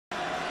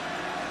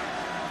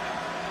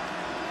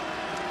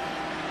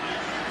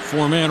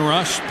Four-man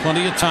rush,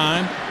 plenty of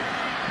time.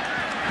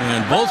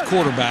 And both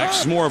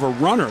quarterbacks. More of a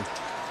runner.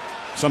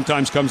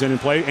 Sometimes comes in and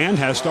play and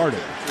has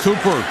started.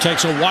 Cooper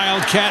takes a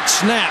wildcat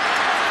snap.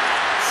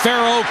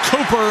 Farrow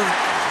Cooper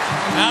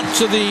out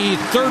to the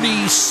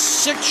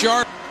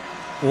 36-yard.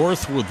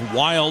 Orth with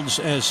Wilds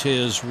as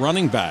his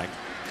running back.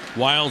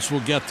 Wilds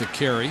will get the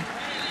carry.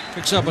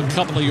 Picks up a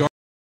couple of yards.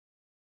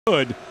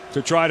 Good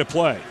to try to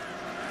play.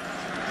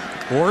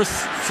 Orth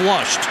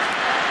flushed.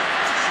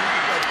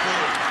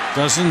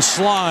 Doesn't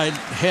slide.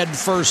 Head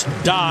first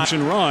dive.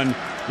 And run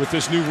with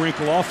this new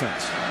wrinkle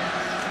offense.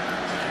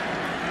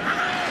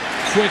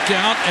 Quick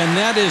out, and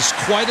that is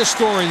quite a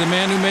story. The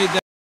man who made that.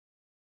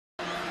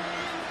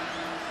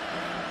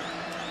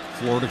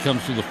 Florida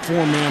comes to the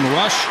four-man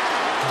rush.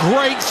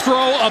 Great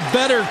throw, a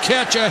better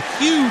catch, a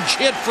huge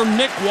hit from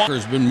Nick Walker.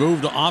 Has been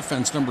moved to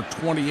offense. Number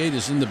 28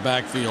 is in the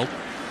backfield.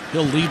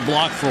 He'll lead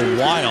block for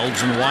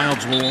Wilds, and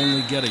Wilds will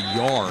only get a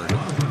yard.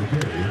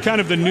 Kind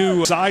of the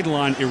new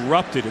sideline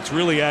erupted. It's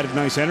really added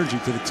nice energy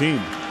to the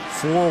team.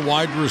 Four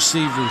wide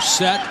receivers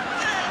set.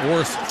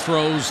 Orth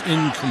throws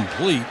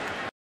incomplete.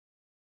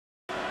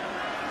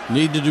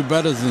 Need to do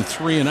better than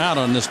 3 and out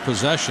on this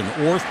possession.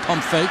 Orth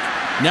pump fake.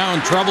 Now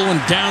in trouble,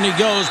 and down he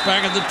goes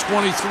back at the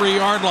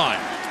 23-yard line.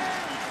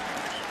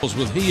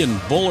 With he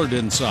and Bullard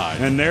inside.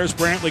 And there's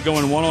Brantley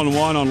going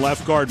one-on-one on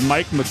left guard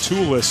Mike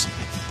Matulis.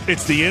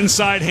 It's the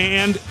inside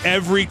hand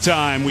every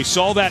time. We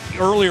saw that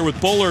earlier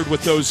with Bullard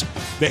with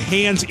the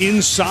hands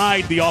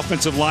inside the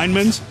offensive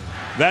linemen.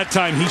 That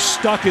time he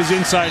stuck his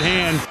inside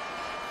hand.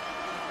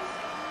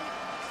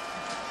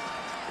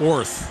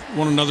 Orth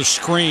won another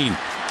screen.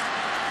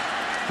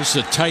 This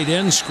is a tight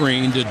end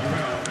screen. I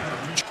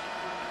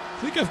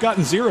think I've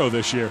gotten 0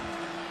 this year.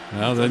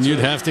 Well, then you'd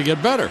have to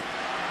get better.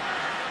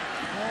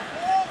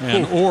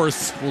 And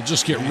Orth will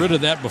just get rid of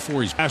that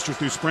before he's mastered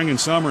through spring and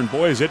summer, and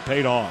boy, has it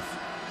paid off.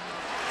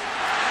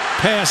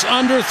 Pass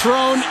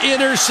underthrown,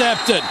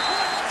 intercepted.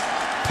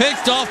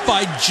 Picked off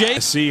by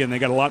JC, and they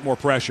got a lot more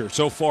pressure.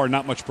 So far,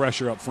 not much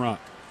pressure up front.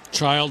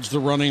 Childs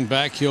the running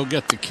back. He'll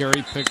get the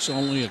carry. Picks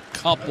only a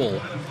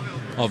couple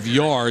of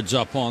yards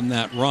up on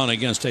that run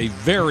against a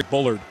very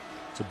Bullard.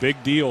 It's a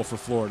big deal for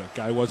Florida.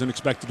 Guy wasn't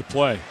expected to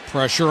play.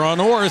 Pressure on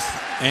Orth,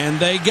 and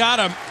they got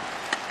him.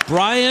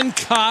 Brian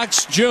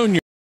Cox Jr.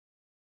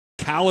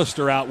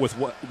 Callister out with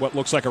what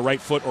looks like a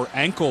right foot or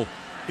ankle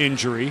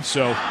injury.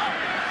 So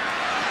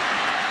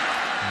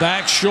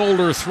back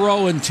shoulder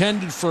throw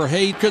intended for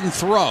Hay. Couldn't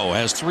throw.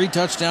 Has 3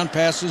 touchdown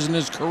passes in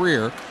his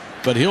career,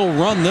 but he'll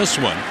run this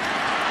one.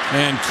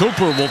 And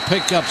Cooper will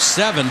pick up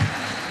 7.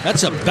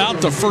 That's about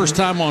the first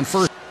time on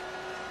first.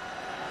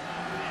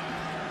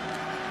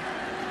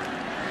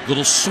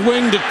 Little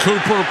swing to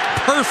Cooper,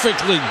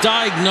 perfectly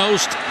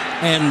diagnosed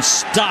and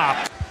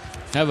stopped.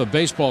 Have a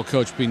baseball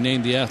coach be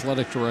named the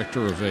athletic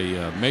director of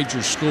a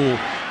major school.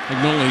 I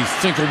can only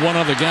think of one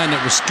other guy, and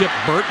that was Skip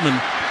Bertman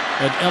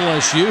at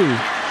LSU.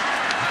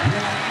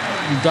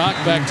 Doc,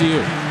 back to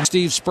you.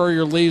 Steve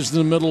Spurrier leaves in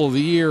the middle of the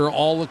year.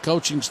 All the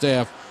coaching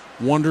staff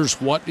wonders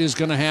what is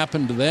going to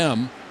happen to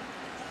them.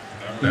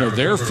 You know,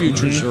 their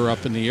futures are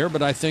up in the air,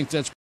 but I think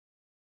that's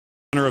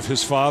honor of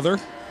his father.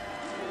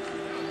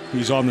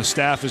 He's on the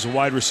staff as a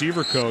wide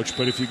receiver coach,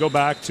 but if you go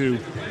back to,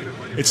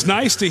 it's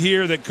nice to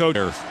hear that coach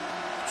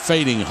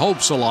fading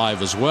hopes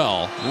alive as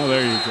well. Oh,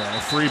 there you go,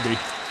 a freebie.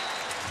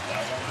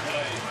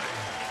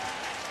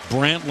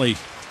 Brantley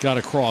got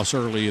across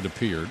early, it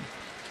appeared.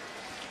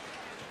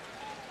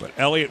 But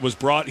Elliott was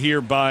brought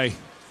here by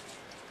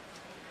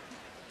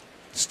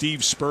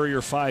Steve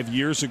Spurrier 5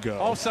 years ago.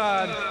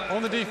 Offside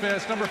on the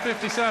defense, number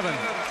 57.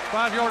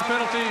 5-yard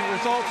penalty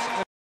results.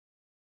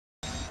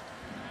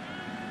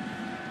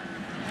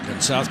 Can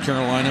South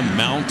Carolina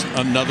mount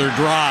another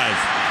drive?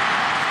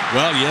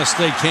 Well, yes,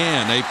 they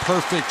can. A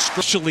perfect,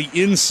 especially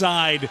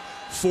inside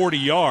 40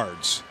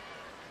 yards.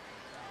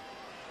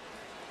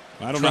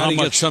 I don't know how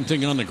much. Get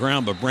something on the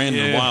ground, but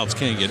Brandon Wilds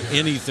can't get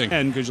anything.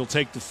 And because you'll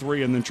take the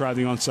 3 and then try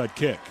the onside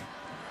kick.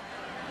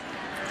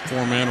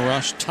 Four-man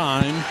rush,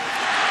 time.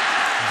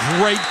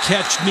 Great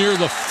catch near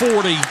the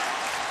 40.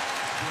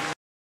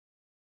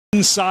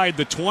 Inside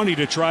the 20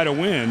 to try to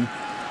win.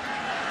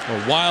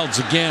 Well, Wilds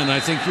again. I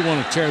think you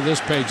want to tear this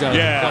page out of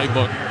the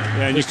playbook.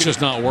 Yeah, and it's just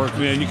not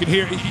working. And you can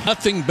hear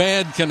nothing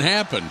bad can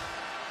happen.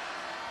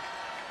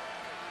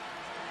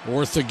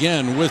 Orth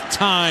again with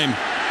time.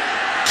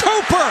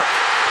 Cooper!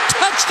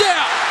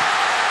 Touchdown!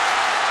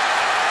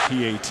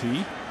 PAT.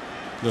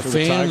 The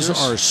fans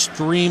are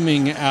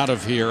streaming out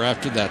of here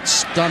after that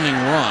stunning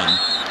run.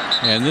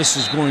 And this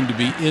is going to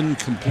be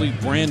incomplete.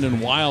 Brandon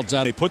Wilds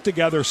out. They put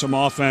together some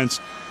offense.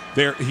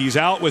 There, he's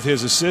out with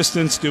his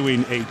assistants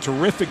doing a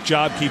terrific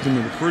job keeping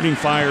the recruiting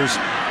fires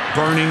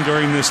burning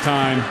during this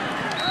time.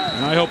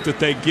 And I hope that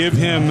they give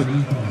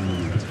him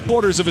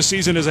quarters of a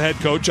season as a head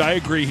coach. I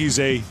agree he's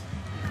a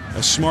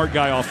smart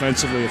guy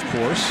offensively, of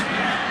course.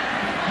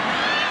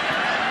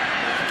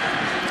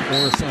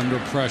 Orth under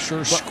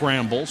pressure,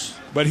 scrambles.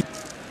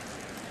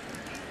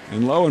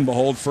 And lo and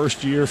behold,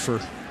 first year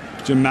for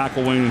Jim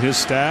McElwain and his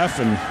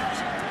staff. And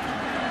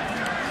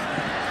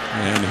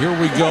here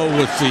we go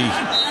with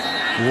the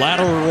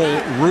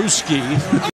lateral Ruski.